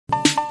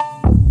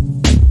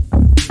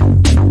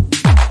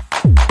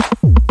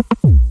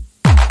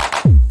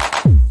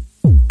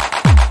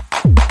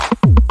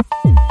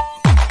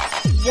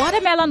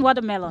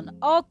Watermelon.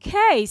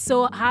 Okay,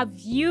 so have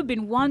you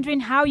been wondering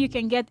how you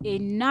can get a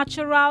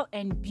natural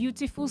and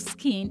beautiful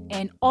skin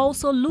and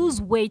also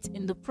lose weight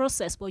in the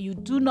process, but you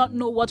do not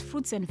know what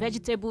fruits and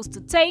vegetables to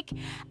take?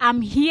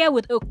 I'm here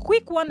with a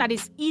quick one that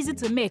is easy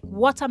to make: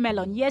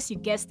 watermelon. Yes, you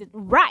guessed it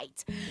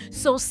right.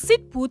 So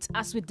sit put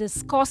as we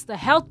discuss the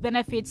health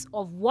benefits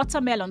of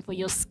watermelon for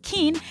your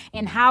skin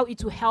and how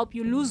it will help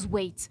you lose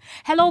weight.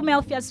 Hello,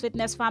 Melfias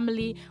Fitness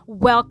family.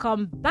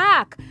 Welcome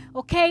back.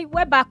 Okay,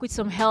 we're back with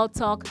some health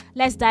talk.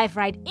 Let's dive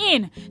right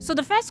in. So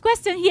the first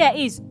question here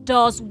is,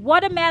 does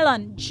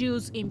watermelon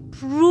juice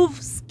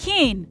improve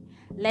skin?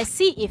 Let's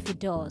see if it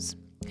does.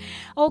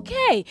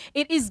 Okay,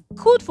 it is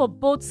good for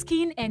both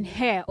skin and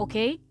hair.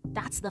 Okay,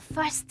 that's the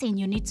first thing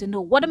you need to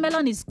know.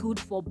 Watermelon is good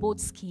for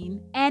both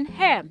skin and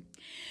hair.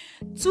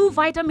 Two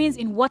vitamins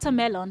in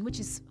watermelon,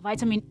 which is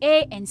vitamin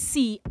A and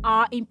C,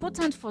 are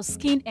important for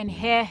skin and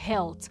hair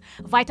health.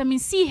 Vitamin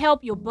C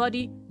helps your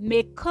body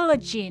make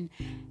collagen,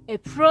 a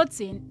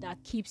protein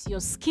that keeps your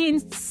skin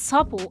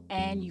supple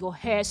and your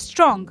hair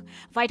strong.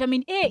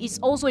 Vitamin A is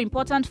also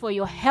important for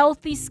your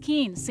healthy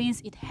skin since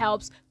it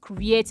helps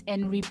create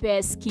and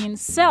repair skin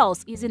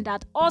cells. Isn't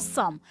that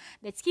awesome?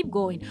 Let's keep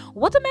going.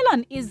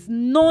 Watermelon is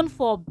known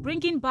for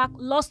bringing back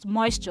lost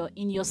moisture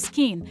in your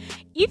skin.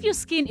 If your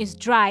skin is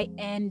dry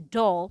and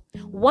dull,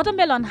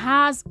 watermelon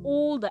has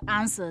all the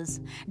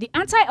answers. The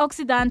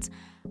antioxidant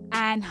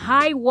and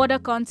high water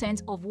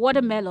content of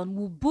watermelon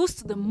will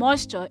boost the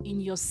moisture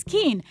in your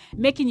skin,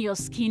 making your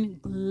skin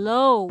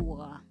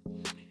glow.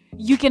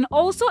 You can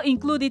also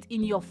include it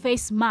in your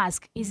face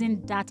mask.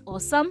 Isn't that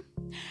awesome?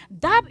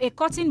 Dab a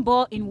cotton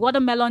ball in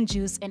watermelon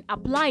juice and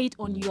apply it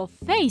on your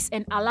face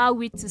and allow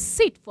it to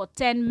sit for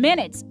 10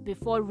 minutes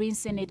before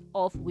rinsing it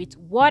off with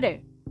water.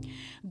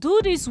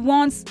 Do this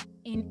once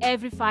in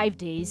every 5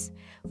 days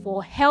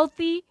for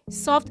healthy,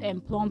 soft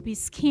and plumpy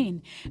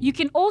skin. You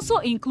can also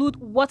include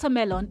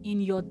watermelon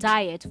in your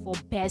diet for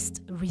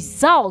best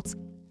results.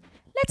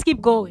 Let's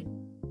keep going.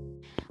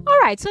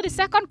 Alright, so the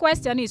second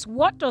question is,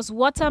 what does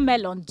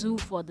watermelon do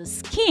for the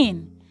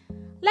skin?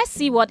 Let's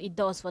see what it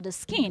does for the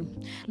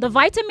skin. The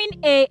vitamin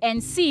A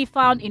and C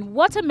found in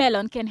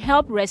watermelon can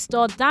help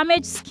restore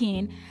damaged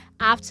skin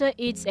after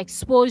its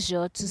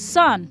exposure to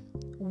sun,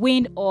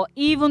 wind, or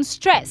even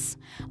stress.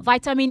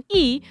 Vitamin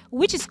E,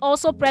 which is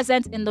also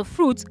present in the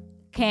fruit,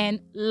 can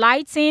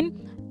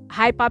lighten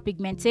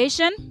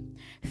hyperpigmentation,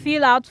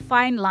 fill out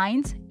fine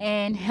lines,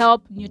 and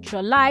help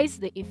neutralize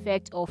the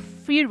effect of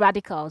free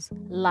radicals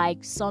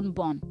like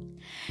sunburn.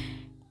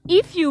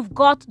 If you've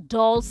got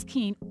dull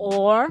skin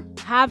or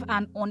have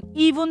an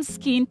uneven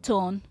skin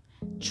tone,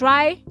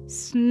 try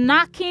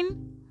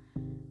snacking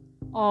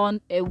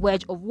on a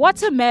wedge of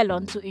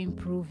watermelon to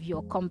improve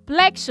your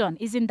complexion.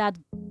 Isn't that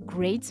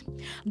great?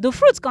 The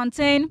fruits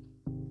contain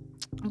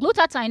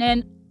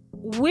glutathione,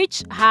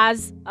 which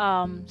has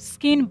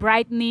skin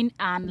brightening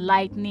and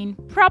lightening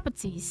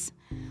properties.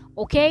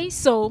 Okay,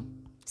 so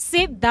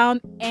sit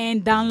down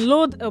and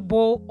download a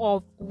bowl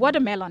of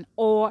watermelon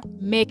or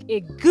make a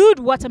good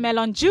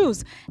watermelon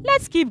juice.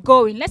 Let's keep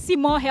going. Let's see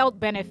more health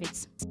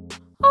benefits.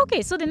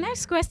 Okay, so the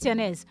next question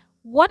is,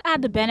 what are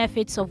the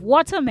benefits of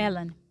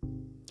watermelon?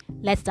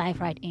 Let's dive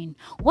right in.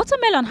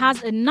 Watermelon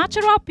has a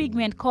natural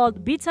pigment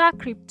called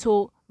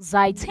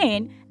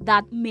beta-cryptositine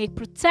that may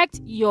protect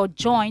your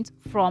joint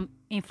from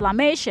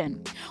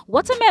inflammation.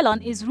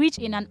 Watermelon is rich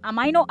in an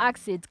amino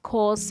acid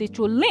called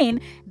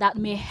citrulline that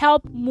may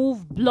help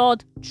move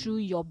blood through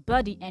your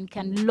body and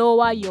can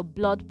lower your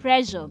blood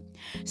pressure.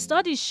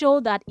 Studies show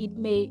that it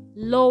may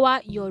lower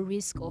your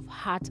risk of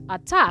heart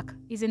attack.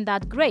 Isn't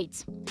that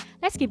great?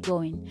 Let's keep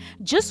going.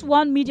 Just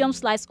one medium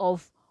slice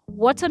of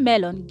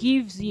watermelon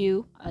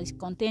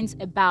contains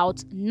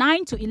about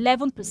 9 to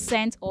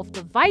 11% of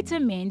the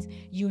vitamins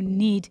you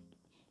need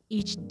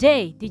each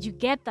day. Did you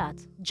get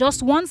that?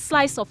 Just one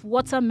slice of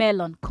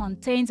watermelon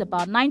contains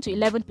about 9 to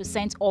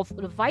 11% of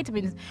the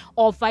vitamins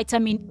of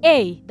vitamin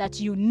A that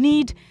you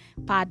need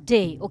per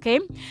day. Okay,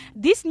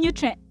 this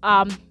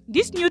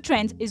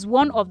nutrient is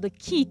one of the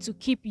key to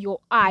keep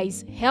your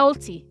eyes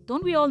healthy.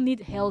 Don't we all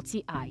need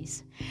healthy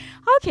eyes?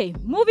 Okay,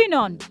 moving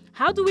on.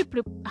 How do we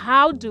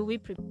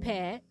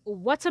prepare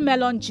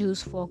watermelon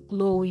juice for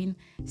glowing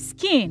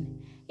skin?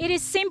 It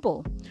is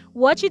simple.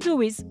 What you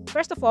do is,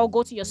 first of all,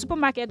 go to your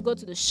supermarket, go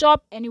to the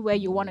shop, anywhere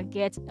you want to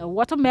get a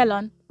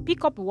watermelon,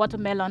 pick up a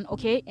watermelon,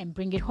 okay, and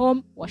bring it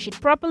home, wash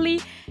it properly,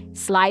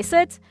 slice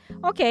it,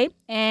 okay,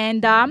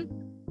 and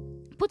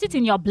put it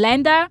in your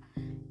blender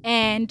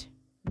and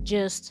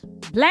just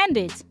blend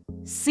it.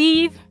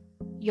 See if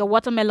your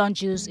watermelon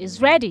juice is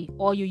ready,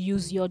 or you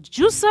use your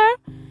juicer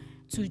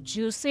to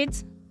juice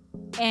it,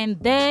 and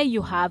there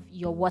you have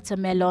your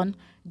watermelon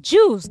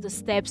juice. The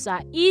steps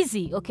are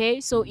easy.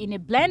 Okay, so in a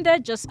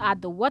blender, just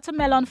add the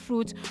watermelon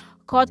fruit,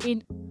 cut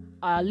in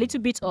a little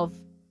bit of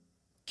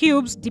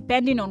cubes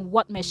depending on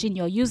what machine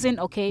you're using.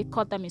 Okay,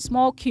 cut them in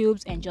small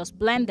cubes and just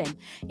blend them.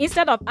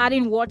 Instead of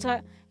adding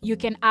water, you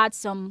can add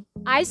some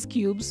ice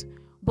cubes,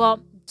 but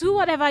do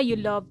whatever you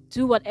love,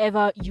 do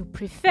whatever you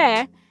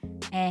prefer.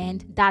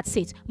 And that's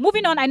it.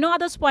 Moving on, I know at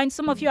this point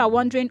some of you are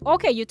wondering,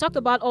 okay, you talked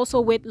about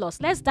also weight loss.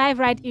 Let's dive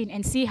right in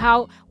and see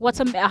how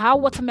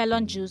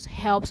watermelon juice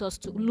helps us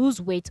to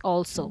lose weight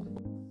also.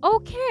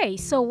 Okay,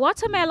 so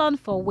watermelon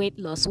for weight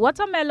loss.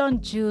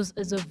 Watermelon juice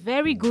is a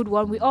very good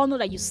one. We all know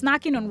that you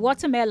snacking on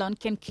watermelon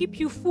can keep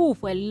you full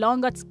for a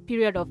longer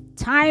period of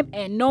time,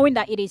 and knowing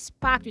that it is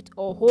packed with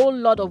a whole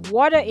lot of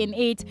water in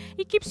it,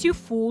 it keeps you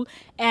full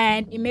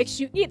and it makes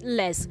you eat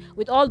less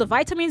with all the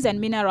vitamins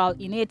and mineral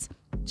in it.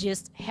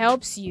 Just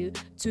helps you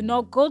to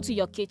not go to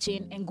your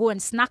kitchen and go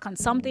and snack on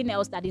something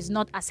else that is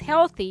not as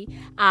healthy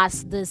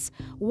as this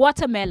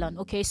watermelon.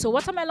 Okay, so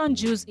watermelon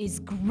juice is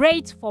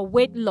great for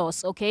weight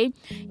loss. Okay,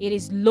 it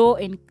is low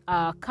in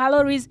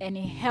calories, and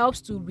it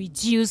helps to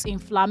reduce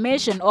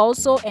inflammation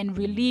also and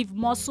relieve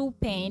muscle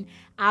pain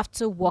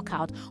after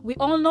workout. We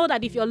all know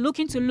that if you're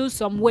looking to lose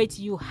some weight,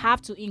 you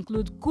have to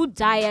include good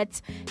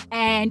diet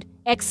and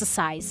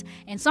exercise.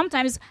 And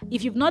sometimes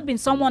if you've not been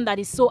someone that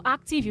is so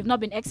active, you've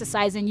not been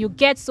exercising, you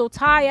get so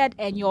tired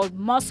and your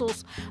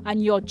muscles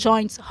and your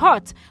joints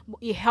hurt.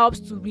 It helps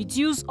to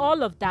reduce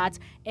all of that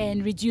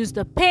and reduce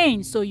the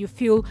pain so you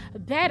feel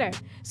better.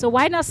 So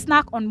why not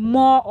snack on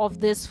more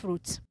of this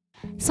fruit?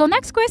 So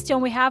next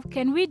question we have,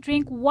 can we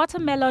drink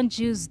watermelon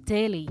juice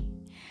daily?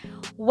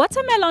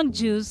 Watermelon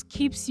juice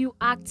keeps you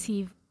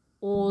active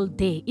all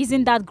day.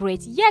 Isn't that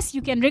great? Yes,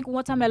 you can drink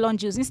watermelon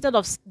juice instead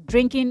of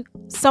drinking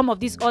some of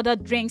these other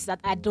drinks that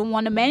I don't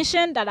want to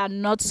mention that are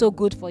not so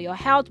good for your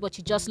health, but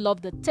you just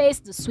love the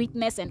taste, the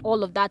sweetness, and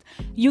all of that.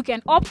 You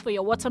can opt for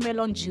your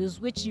watermelon juice,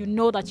 which you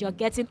know that you're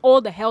getting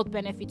all the health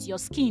benefits, your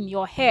skin,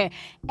 your hair,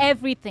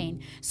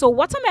 everything. So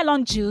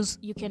watermelon juice,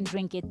 you can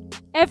drink it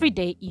every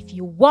day if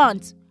you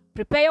want.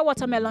 Prepare your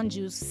watermelon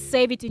juice,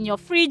 save it in your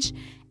fridge,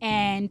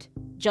 and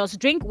just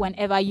drink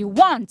whenever you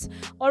want.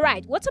 All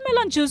right,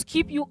 watermelon juice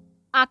keep you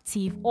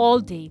active all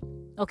day.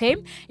 Okay,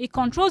 it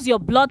controls your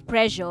blood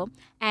pressure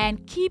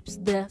and keeps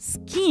the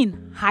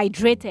skin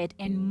hydrated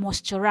and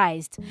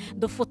moisturized.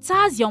 The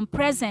potassium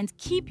present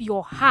keep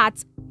your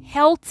heart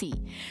healthy,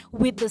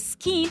 with the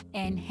skin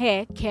and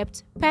hair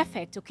kept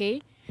perfect.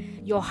 Okay,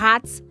 your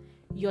heart,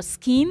 your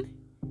skin,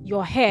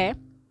 your hair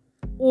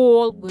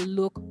all will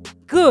look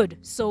good.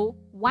 So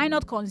why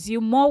not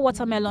consume more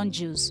watermelon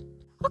juice?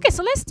 Okay,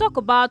 so let's talk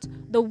about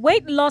the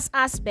weight loss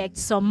aspect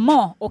some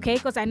more, okay?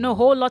 Because I know a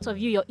whole lot of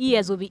you, your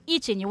ears will be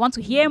itching. You want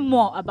to hear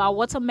more about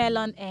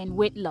watermelon and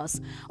weight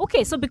loss.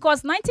 Okay, so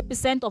because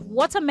 90% of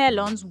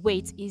watermelon's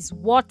weight is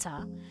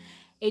water,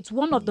 it's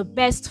one of the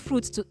best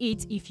fruits to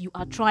eat if you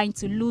are trying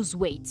to lose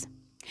weight.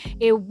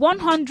 A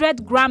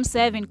 100-gram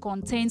serving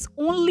contains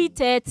only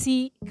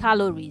 30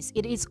 calories.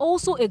 It is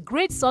also a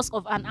great source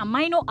of an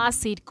amino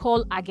acid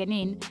called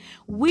arginine,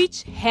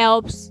 which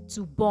helps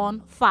to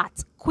burn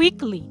fat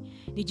quickly.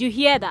 Did you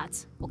hear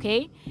that?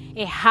 Okay,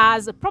 it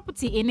has a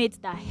property in it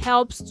that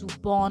helps to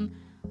burn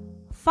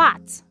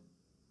fat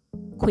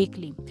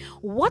quickly.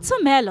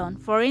 Watermelon,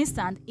 for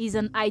instance, is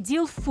an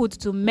ideal food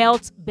to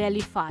melt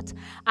belly fat.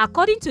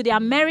 According to the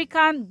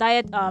American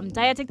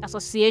Dietetic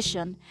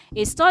Association,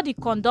 a study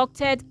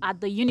conducted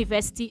at the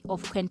University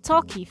of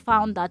Kentucky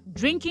found that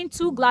drinking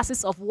 2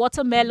 glasses of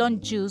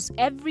watermelon juice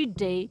every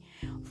day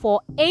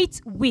for 8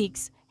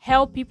 weeks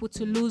help people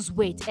to lose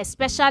weight,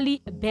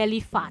 especially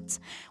belly fat.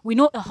 We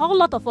know a whole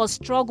lot of us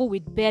struggle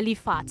with belly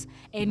fat,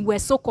 and we're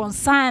so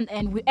concerned.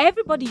 And with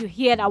everybody you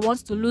hear that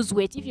wants to lose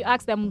weight, if you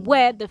ask them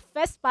where, the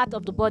first part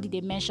of the body they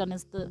mention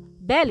is the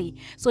belly.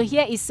 So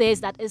here it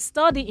says that a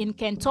study in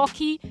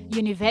Kentucky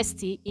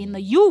University in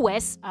the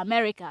US,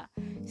 America,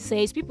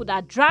 says people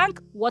that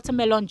drank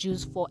watermelon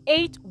juice for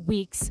 8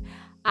 weeks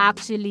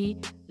actually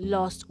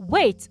lost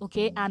weight,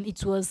 okay, and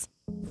it was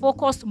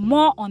focused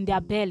more on their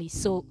belly.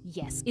 So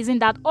yes, isn't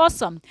that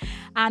awesome?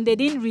 And they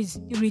didn't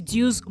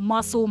reduce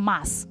muscle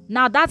mass.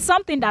 Now that's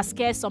something that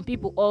scares some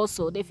people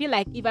also. They feel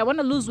like if I want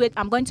to lose weight,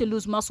 I'm going to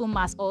lose muscle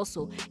mass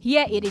also.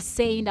 Here it is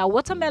saying that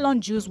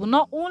watermelon juice will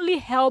not only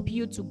help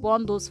you to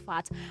burn those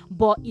fats,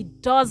 but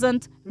it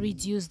doesn't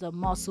reduce the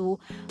muscle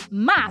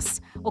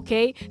mass.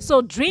 Okay,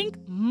 so drink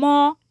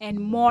more and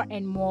more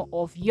and more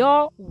of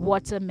your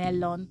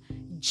watermelon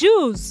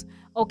juice.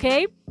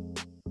 Okay,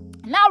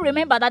 now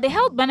remember that the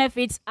health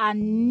benefits are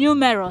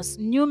numerous.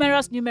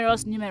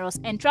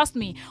 And trust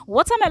me,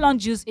 watermelon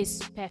juice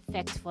is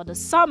perfect for the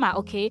summer,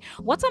 okay?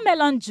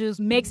 Watermelon juice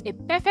makes a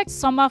perfect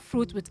summer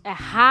fruit with a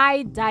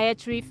high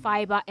dietary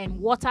fiber and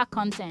water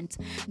content.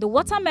 The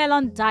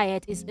watermelon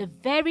diet is a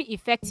very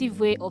effective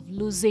way of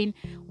losing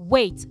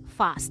weight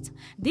fast.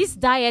 This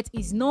diet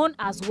is known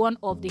as one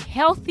of the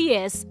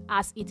healthiest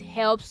as it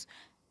helps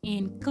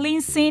in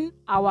cleansing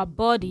our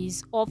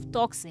bodies of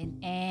toxin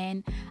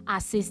and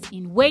assist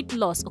in weight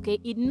loss. Okay,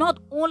 it not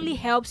only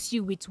helps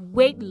you with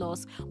weight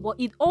loss, but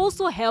it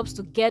also helps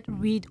to get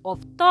rid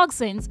of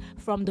toxins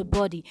from the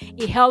body.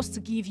 It helps to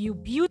give you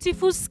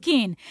beautiful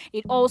skin.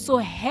 It also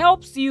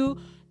helps you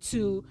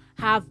to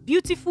have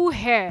beautiful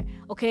hair.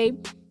 Okay,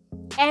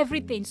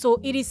 everything. So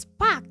it is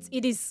packed.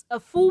 It is a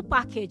full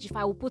package, if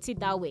I will put it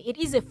that way. It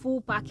is a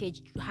full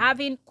package.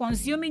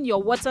 Consuming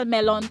your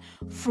watermelon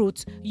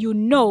fruit,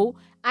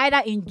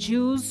 either in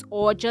juice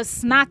or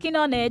just snacking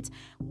on it,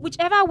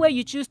 whichever way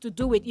you choose to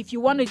do it. If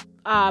you want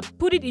to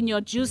put it in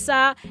your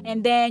juicer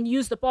and then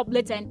use the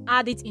pulplet and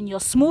add it in your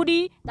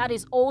smoothie, that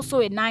is also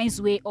a nice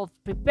way of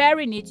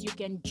preparing it. You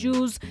can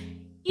juice.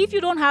 If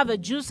you don't have a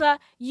juicer,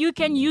 you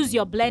can use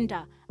your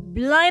blender.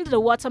 Blend the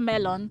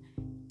watermelon.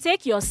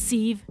 Take your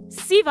sieve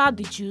out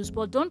the juice,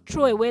 but don't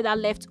throw away that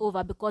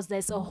leftover because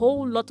there's a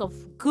whole lot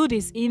of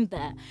goodies in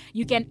there.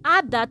 You can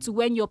add that to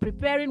when you're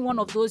preparing one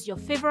of those your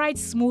favorite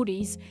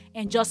smoothies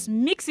and just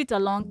mix it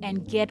along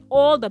and get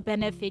all the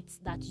benefits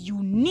that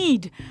you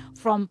need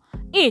from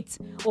it.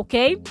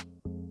 Okay?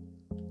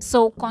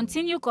 So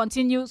continue.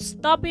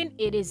 Stopping,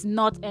 it is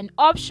not an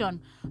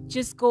option.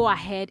 Just go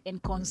ahead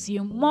and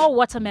consume more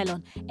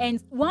watermelon.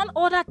 And one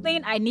other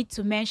thing I need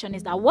to mention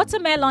is that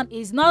watermelon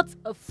is not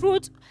a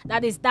fruit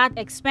that is that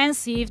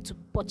expensive to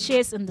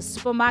purchase in the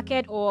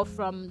supermarket or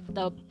from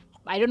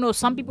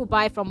some people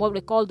buy from what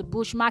we call the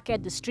bush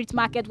market, the street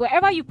market,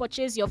 wherever you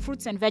purchase your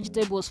fruits and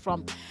vegetables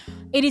from.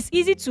 It is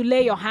easy to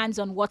lay your hands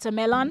on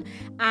watermelon,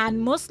 and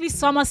mostly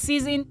summer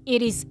season,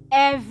 it is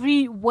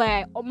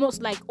everywhere.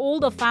 Almost like all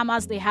the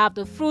farmers, they have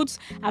the fruits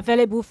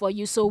available for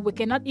you. So we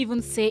cannot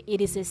even say it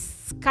is a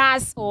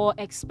scarce or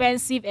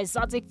expensive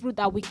exotic fruit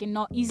that we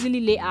cannot easily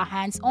lay our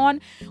hands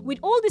on. With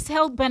all these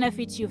health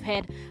benefits you've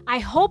had, I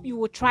hope you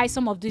will try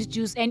some of this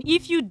juice. And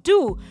if you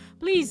do,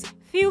 please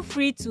feel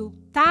free to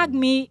tag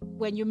me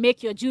when you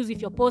make your juice. If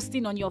you're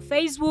posting on your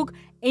Facebook,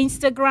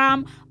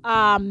 Instagram,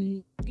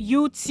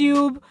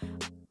 YouTube,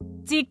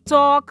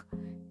 TikTok,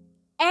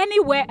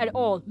 anywhere at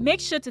all, make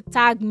sure to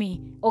tag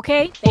me.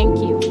 Okay? Thank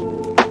you.